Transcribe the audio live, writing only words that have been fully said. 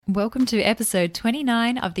Welcome to episode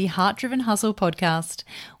 29 of the Heart Driven Hustle podcast.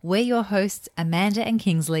 We're your hosts, Amanda and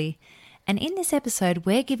Kingsley. And in this episode,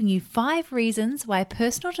 we're giving you 5 reasons why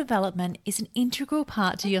personal development is an integral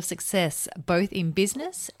part to your success, both in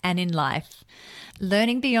business and in life.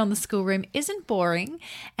 Learning beyond the schoolroom isn't boring,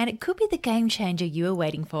 and it could be the game changer you are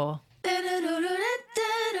waiting for.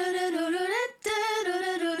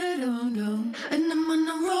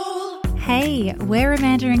 Hey, we're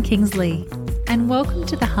Amanda and Kingsley, and welcome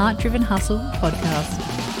to the Heart Driven Hustle podcast.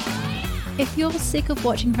 If you're sick of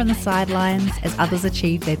watching from the sidelines as others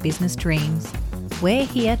achieve their business dreams, we're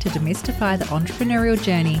here to demystify the entrepreneurial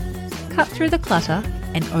journey, cut through the clutter,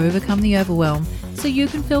 and overcome the overwhelm so you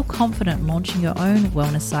can feel confident launching your own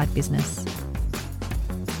wellness side business.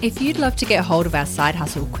 If you'd love to get hold of our Side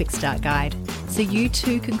Hustle Quick Start Guide so you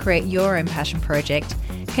too can create your own passion project,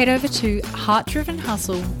 head over to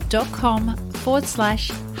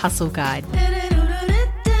heartdrivenhustle.com/hustle guide.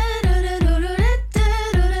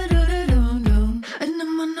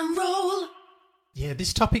 Yeah,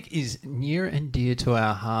 this topic is near and dear to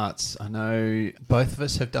our hearts. I know both of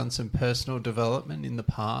us have done some personal development in the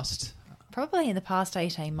past. Probably in the past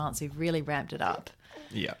 18 months, we've really ramped it up.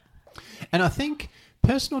 Yeah. And I think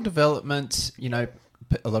personal development,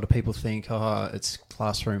 a lot of people think, it's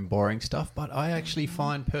classroom boring stuff, but I actually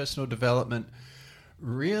find personal development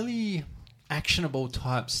really actionable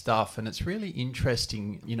type stuff, and it's really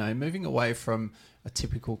interesting, moving away from a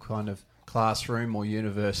typical kind of classroom or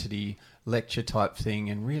university lecture type thing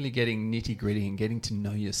and really getting nitty gritty and getting to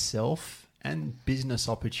know yourself and business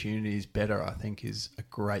opportunities better, I think is a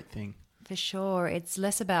great thing. For sure. It's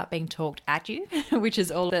less about being talked at you, which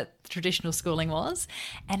is all that traditional schooling was.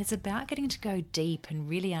 And it's about getting to go deep and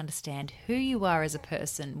really understand who you are as a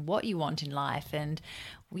person, what you want in life, and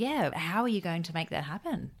how are you going to make that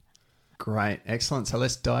happen? Great. Excellent. So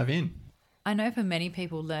let's dive in. I know for many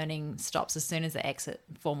people, learning stops as soon as they exit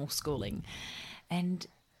formal schooling. And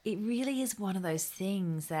it really is one of those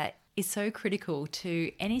things that is so critical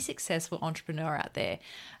to any successful entrepreneur out there.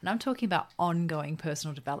 And I'm talking about ongoing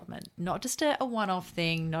personal development, not just a one-off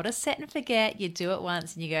thing, not a set and forget, you do it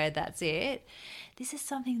once and you go, that's it. This is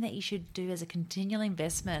something that you should do as a continual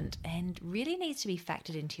investment and really needs to be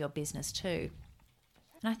factored into your business too.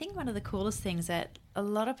 And I think one of the coolest things that a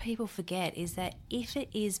lot of people forget is that if it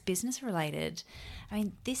is business related,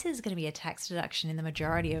 this is going to be a tax deduction in the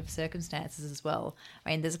majority of circumstances as well.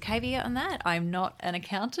 There's a caveat on that. I'm not an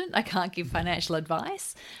accountant. I can't give financial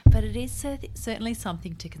advice, but it is certainly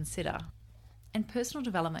something to consider. And personal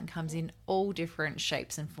development comes in all different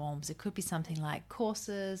shapes and forms. It could be something like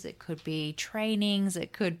courses, it could be trainings,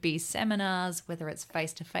 it could be seminars, whether it's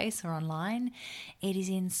face-to-face or online. It is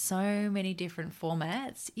in so many different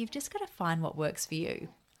formats. You've just got to find what works for you.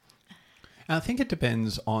 And I think it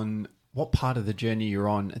depends on what part of the journey you're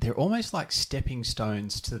on. They're almost like stepping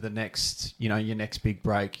stones to the next, your next big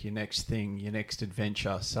break, your next thing, your next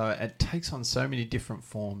adventure. So it takes on so many different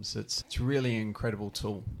forms. It's really an incredible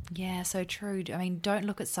tool. Yeah, so true. Don't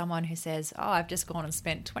look at someone who says, I've just gone and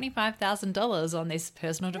spent $25,000 on this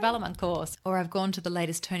personal development course, or I've gone to the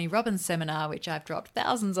latest Tony Robbins seminar, which I've dropped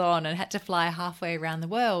thousands on and had to fly halfway around the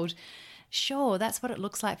world. Sure, that's what it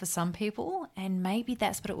looks like for some people, and maybe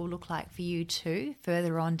that's what it will look like for you too,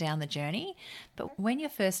 further on down the journey. But when you're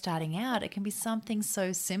first starting out, it can be something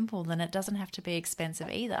so simple, then it doesn't have to be expensive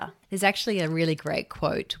either. There's actually a really great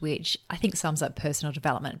quote, which I think sums up personal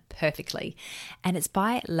development perfectly, and it's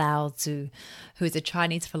by Lao Tzu, who is a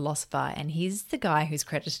Chinese philosopher, and he's the guy who's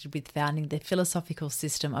credited with founding the philosophical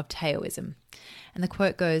system of Taoism. And the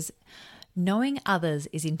quote goes, "Knowing others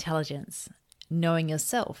is intelligence. Knowing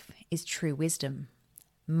yourself is true wisdom.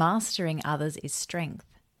 Mastering others is strength.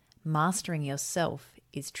 Mastering yourself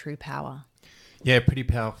is true power." Yeah, pretty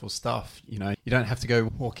powerful stuff. You don't have to go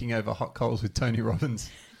walking over hot coals with Tony Robbins.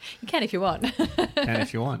 You can if you want.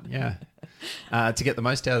 Yeah. To get the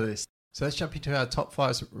most out of this. So let's jump into our top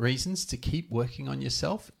 5 reasons to keep working on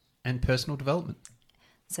yourself and personal development.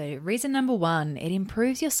 So reason number 1, it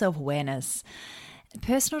improves your self-awareness.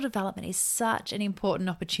 Personal development is such an important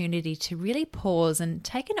opportunity to really pause and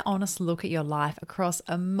take an honest look at your life across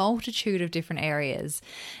a multitude of different areas.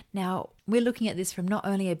 Now, we're looking at this from not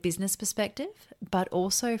only a business perspective, but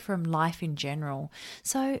also from life in general.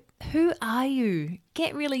 So, who are you?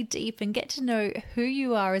 Get really deep and get to know who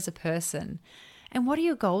you are as a person. And what are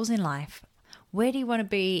your goals in life? Where do you want to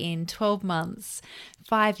be in 12 months,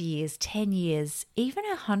 5 years, 10 years, even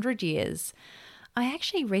 100 years? I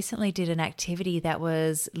actually recently did an activity that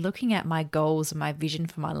was looking at my goals and my vision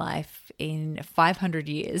for my life in 500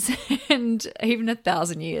 years and even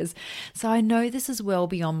 1,000 years. So I know this is well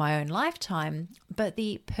beyond my own lifetime, but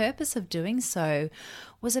the purpose of doing so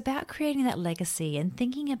was about creating that legacy and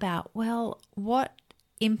thinking about, well, what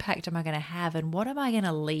impact am I going to have and what am I going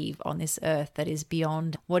to leave on this earth that is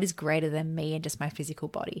beyond what is greater than me and just my physical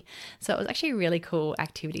body. So it was actually a really cool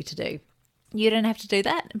activity to do. You don't have to do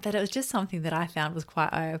that, but it was just something that I found was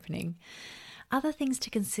quite eye-opening. Other things to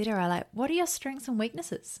consider are like, what are your strengths and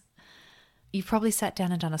weaknesses? You've probably sat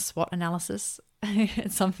down and done a SWOT analysis.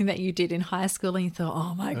 It's something that you did in high school and you thought,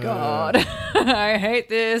 oh my God, I hate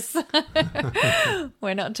this.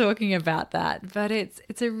 We're not talking about that, but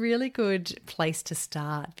it's a really good place to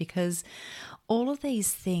start because all of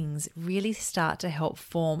these things really start to help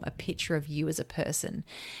form a picture of you as a person.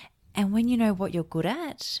 And when you know what you're good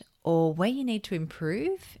at or where you need to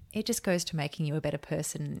improve, it just goes to making you a better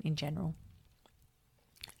person in general.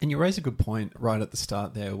 And you raise a good point right at the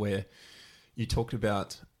start there where you talked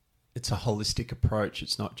about it's a holistic approach.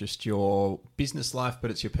 It's not just your business life, but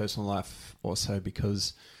it's your personal life also,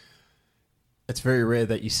 because it's very rare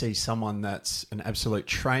that you see someone that's an absolute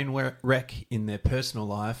train wreck in their personal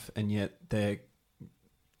life and yet they're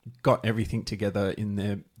got everything together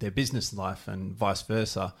in their business life and vice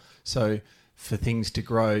versa. So for things to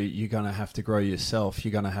grow, you're going to have to grow yourself.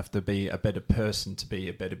 You're going to have to be a better person to be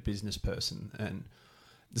a better business person. And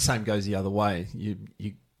the same goes the other way. You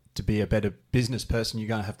to be a better business person, you're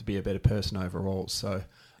going to have to be a better person overall. So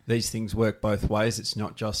these things work both ways. It's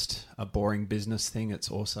not just a boring business thing.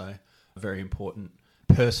 It's also a very important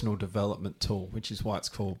personal development tool, which is why it's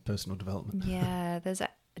called personal development. Yeah, it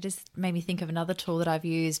just made me think of another tool that I've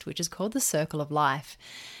used, which is called the Circle of Life.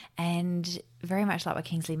 And very much like what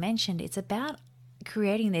Kingsley mentioned, it's about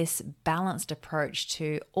creating this balanced approach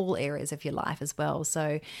to all areas of your life as well.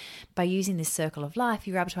 So by using this circle of life,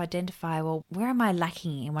 you're able to identify, well, where am I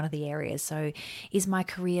lacking in one of the areas? So is my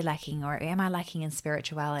career lacking, or am I lacking in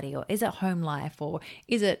spirituality, or is it home life, or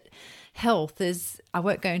is it health? I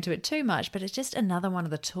won't go into it too much, but it's just another one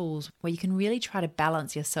of the tools where you can really try to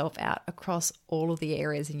balance yourself out across all of the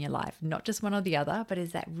areas in your life, not just one or the other, but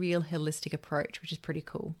is that real holistic approach, which is pretty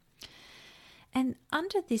cool. And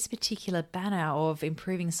under this particular banner of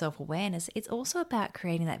improving self-awareness, it's also about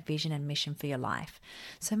creating that vision and mission for your life.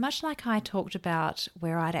 So much like I talked about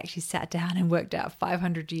where I'd actually sat down and worked out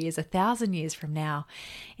 500 years, 1,000 years from now,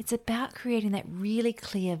 it's about creating that really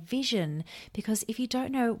clear vision, because if you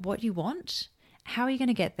don't know what you want, how are you going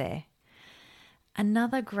to get there?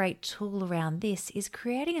 Another great tool around this is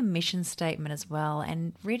creating a mission statement as well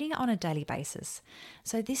and reading it on a daily basis.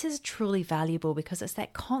 So this is truly valuable because it's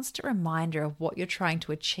that constant reminder of what you're trying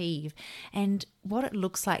to achieve and what it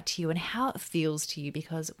looks like to you and how it feels to you,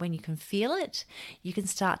 because when you can feel it, you can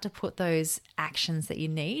start to put those actions that you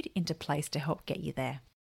need into place to help get you there.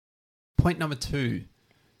 Point number 2.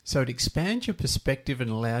 So it expands your perspective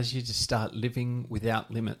and allows you to start living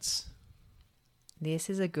without limits. This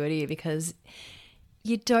is a goodie because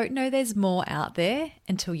you don't know there's more out there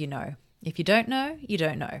until you know. If you don't know, you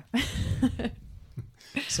don't know.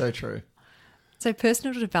 So true. So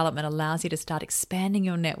personal development allows you to start expanding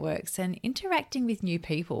your networks and interacting with new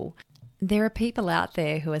people. There are people out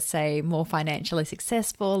there who are, say, more financially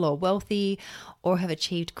successful or wealthy or have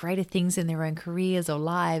achieved greater things in their own careers or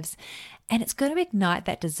lives, and it's going to ignite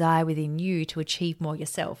that desire within you to achieve more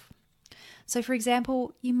yourself. So, for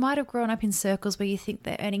example, you might have grown up in circles where you think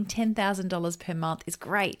that earning $10,000 per month is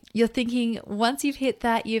great. You're thinking once you've hit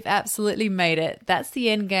that, you've absolutely made it. That's the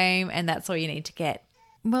end game and that's all you need to get.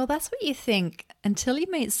 Well, that's what you think until you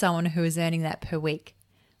meet someone who is earning that per week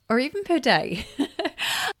or even per day.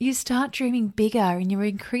 You start dreaming bigger and you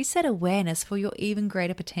increase that awareness for your even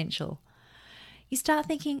greater potential. You start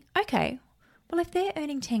thinking, okay, well, if they're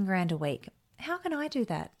earning 10 grand a week, how can I do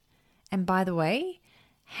that? And by the way,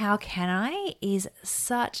 how can I is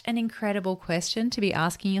such an incredible question to be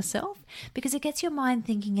asking yourself, because it gets your mind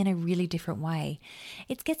thinking in a really different way.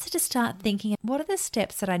 It gets you to start thinking, what are the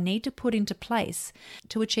steps that I need to put into place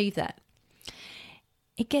to achieve that?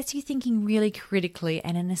 It gets you thinking really critically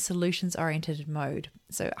and in a solutions-oriented mode.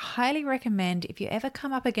 So I highly recommend, if you ever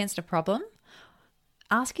come up against a problem,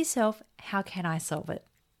 ask yourself, how can I solve it?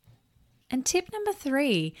 And tip number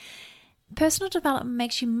 3, personal development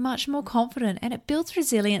makes you much more confident and it builds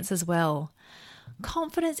resilience as well.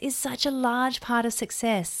 Confidence is such a large part of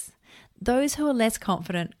success. Those who are less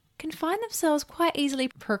confident can find themselves quite easily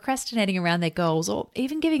procrastinating around their goals or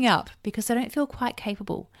even giving up because they don't feel quite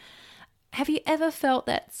capable. Have you ever felt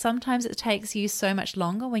that sometimes it takes you so much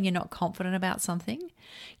longer when you're not confident about something?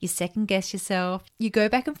 You second guess yourself, you go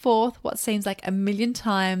back and forth what seems like a million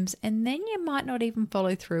times, and then you might not even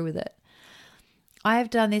follow through with it. I have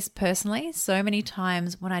done this personally so many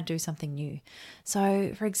times when I do something new.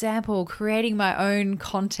 So, for example, creating my own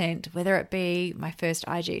content, whether it be my first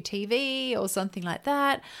IGTV or something like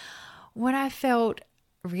that, when I felt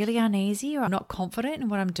really uneasy or not confident in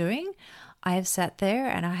what I'm doing, I have sat there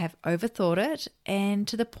and I have overthought it, and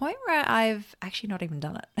to the point where I've actually not even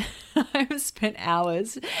done it. I've spent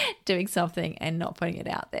hours doing something and not putting it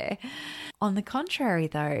out there. On the contrary,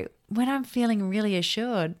 though, when I'm feeling really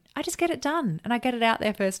assured, I just get it done and I get it out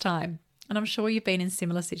there first time. And I'm sure you've been in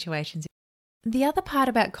similar situations. The other part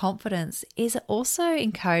about confidence is it also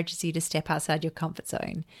encourages you to step outside your comfort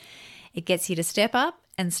zone. It gets you to step up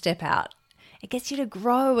and step out. It gets you to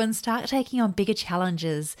grow and start taking on bigger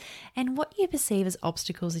challenges and what you perceive as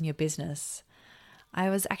obstacles in your business. I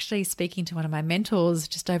was actually speaking to one of my mentors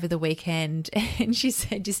just over the weekend, and she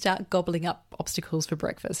said you start gobbling up obstacles for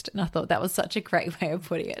breakfast. And I thought that was such a great way of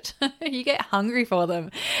putting it. You get hungry for them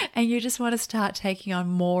and you just want to start taking on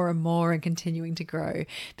more and more and continuing to grow,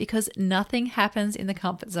 because nothing happens in the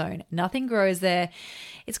comfort zone. Nothing grows there.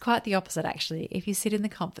 It's quite the opposite, actually. If you sit in the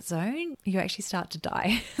comfort zone, you actually start to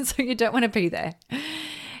die. So you don't want to be there.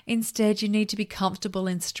 Instead, you need to be comfortable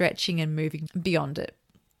in stretching and moving beyond it.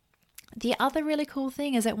 The other really cool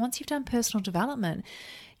thing is that once you've done personal development,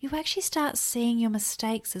 you actually start seeing your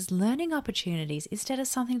mistakes as learning opportunities instead of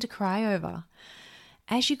something to cry over.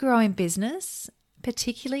 As you grow in business,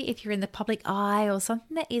 particularly if you're in the public eye or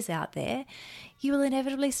something that is out there, you will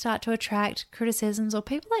inevitably start to attract criticisms or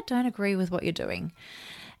people that don't agree with what you're doing.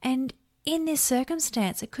 And in this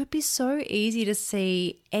circumstance, it could be so easy to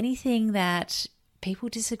see anything that people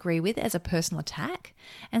disagree with as a personal attack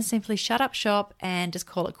and simply shut up shop and just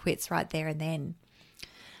call it quits right there and then.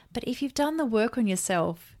 But if you've done the work on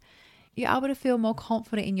yourself, you're able to feel more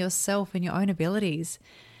confident in yourself and your own abilities.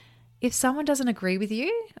 If someone doesn't agree with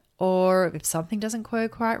you, or if something doesn't go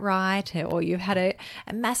quite right, or you've had a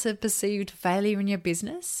massive perceived failure in your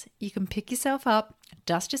business, you can pick yourself up,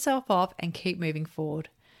 dust yourself off, and keep moving forward.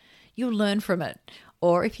 You'll learn from it.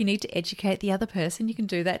 Or if you need to educate the other person, you can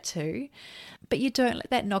do that too. But you don't let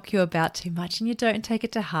that knock you about too much and you don't take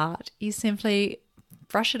it to heart. You simply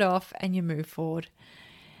brush it off and you move forward.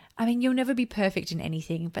 I mean, you'll never be perfect in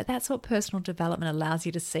anything, but that's what personal development allows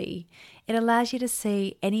you to see. It allows you to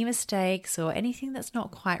see any mistakes or anything that's not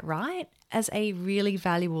quite right as a really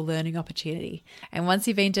valuable learning opportunity. And once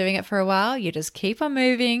you've been doing it for a while, you just keep on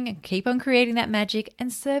moving and keep on creating that magic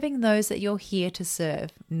and serving those that you're here to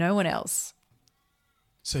serve, no one else.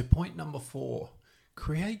 So point number 4,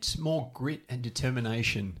 creates more grit and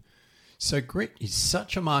determination. So grit is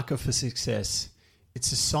such a marker for success.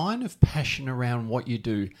 It's a sign of passion around what you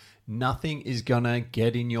do. Nothing is going to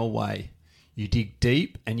get in your way. You dig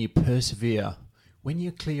deep and you persevere. When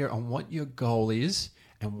you're clear on what your goal is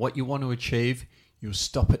and what you want to achieve, you'll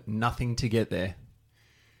stop at nothing to get there.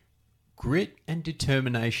 Grit and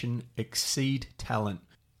determination exceed talent.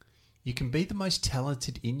 You can be the most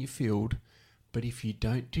talented in your field, but if you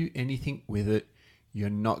don't do anything with it, you're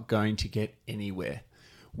not going to get anywhere.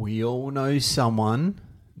 We all know someone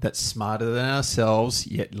that's smarter than ourselves,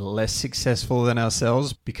 yet less successful than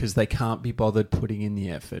ourselves because they can't be bothered putting in the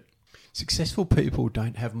effort. Successful people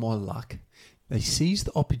don't have more luck. They seize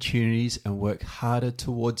the opportunities and work harder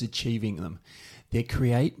towards achieving them. They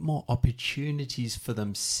create more opportunities for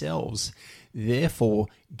themselves, therefore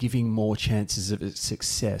giving more chances of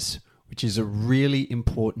success, which is a really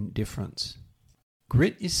important difference.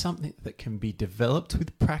 Grit is something that can be developed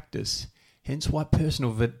with practice, hence why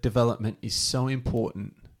personal development is so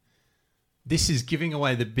important. This is giving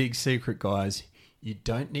away the big secret, guys. You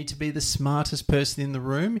don't need to be the smartest person in the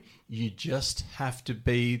room. You just have to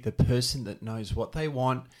be the person that knows what they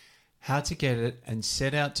want, how to get it, and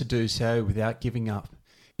set out to do so without giving up.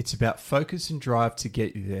 It's about focus and drive to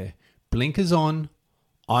get you there. Blinkers on,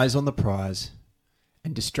 eyes on the prize.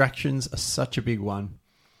 And distractions are such a big one.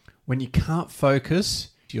 When you can't focus,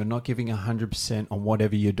 you're not giving 100% on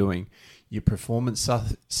whatever you're doing. Your performance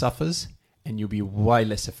suffers and you'll be way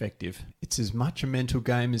less effective. It's as much a mental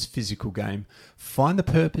game as physical game. Find the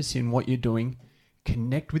purpose in what you're doing,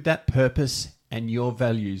 connect with that purpose and your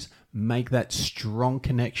values. Make that strong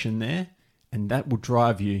connection there, and that will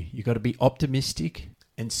drive you. You've got to be optimistic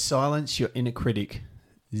and silence your inner critic.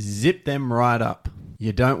 Zip them right up.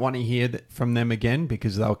 You don't want to hear from them again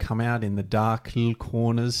because they'll come out in the dark little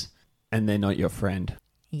corners and they're not your friend.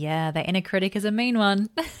 Yeah, the inner critic is a mean one.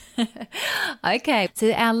 Okay,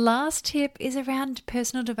 so our last tip is around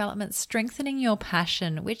personal development, strengthening your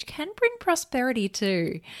passion, which can bring prosperity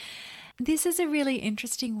too. This is a really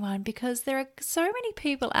interesting one because there are so many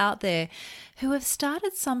people out there who have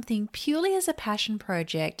started something purely as a passion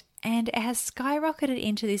project and it has skyrocketed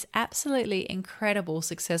into this absolutely incredible,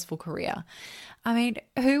 successful career. I mean,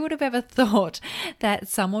 who would have ever thought that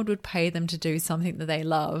someone would pay them to do something that they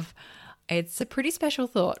love? It's a pretty special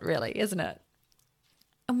thought, really, isn't it?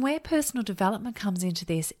 And where personal development comes into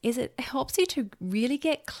this is it helps you to really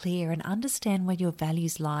get clear and understand where your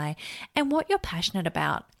values lie and what you're passionate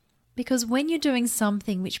about. Because when you're doing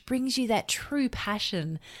something which brings you that true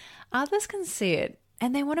passion, others can see it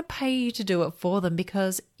and they want to pay you to do it for them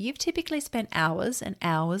because you've typically spent hours and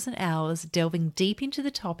hours and hours delving deep into the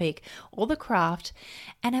topic or the craft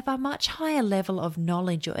and have a much higher level of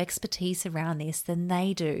knowledge or expertise around this than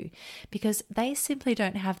they do because they simply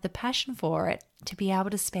don't have the passion for it to be able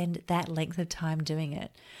to spend that length of time doing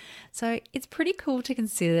it. So it's pretty cool to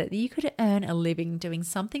consider that you could earn a living doing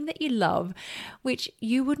something that you love, which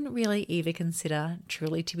you wouldn't really even consider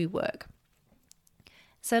truly to be work.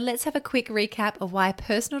 So let's have a quick recap of why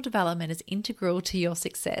personal development is integral to your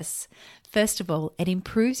success. First of all, it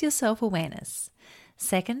improves your self-awareness.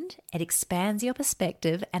 Second, it expands your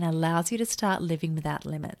perspective and allows you to start living without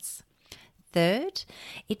limits. Third,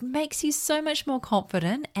 it makes you so much more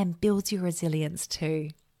confident and builds your resilience too.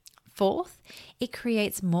 Fourth, it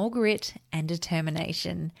creates more grit and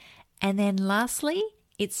determination. And then lastly,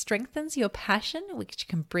 it strengthens your passion, which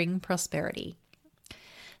can bring prosperity.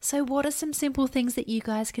 So what are some simple things that you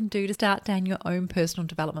guys can do to start down your own personal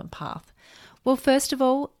development path? Well, first of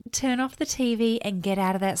all, turn off the TV and get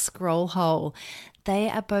out of that scroll hole. They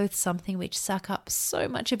are both something which suck up so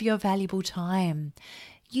much of your valuable time.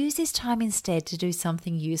 Use this time instead to do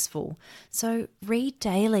something useful. So read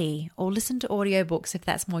daily or listen to audiobooks if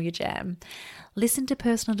that's more your jam. Listen to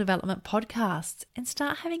personal development podcasts and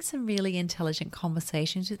start having some really intelligent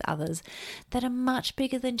conversations with others that are much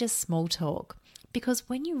bigger than just small talk. Because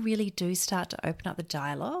when you really do start to open up the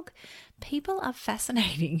dialogue, people are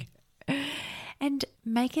fascinating. And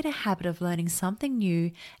make it a habit of learning something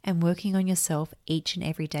new and working on yourself each and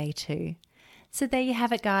every day too. So there you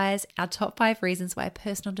have it, guys, our top 5 reasons why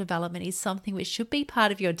personal development is something which should be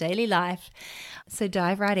part of your daily life. So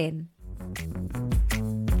dive right in.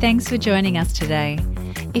 Thanks for joining us today.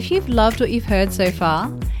 If you've loved what you've heard so far,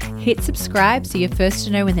 hit subscribe so you're first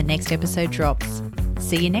to know when the next episode drops.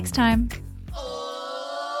 See you next time.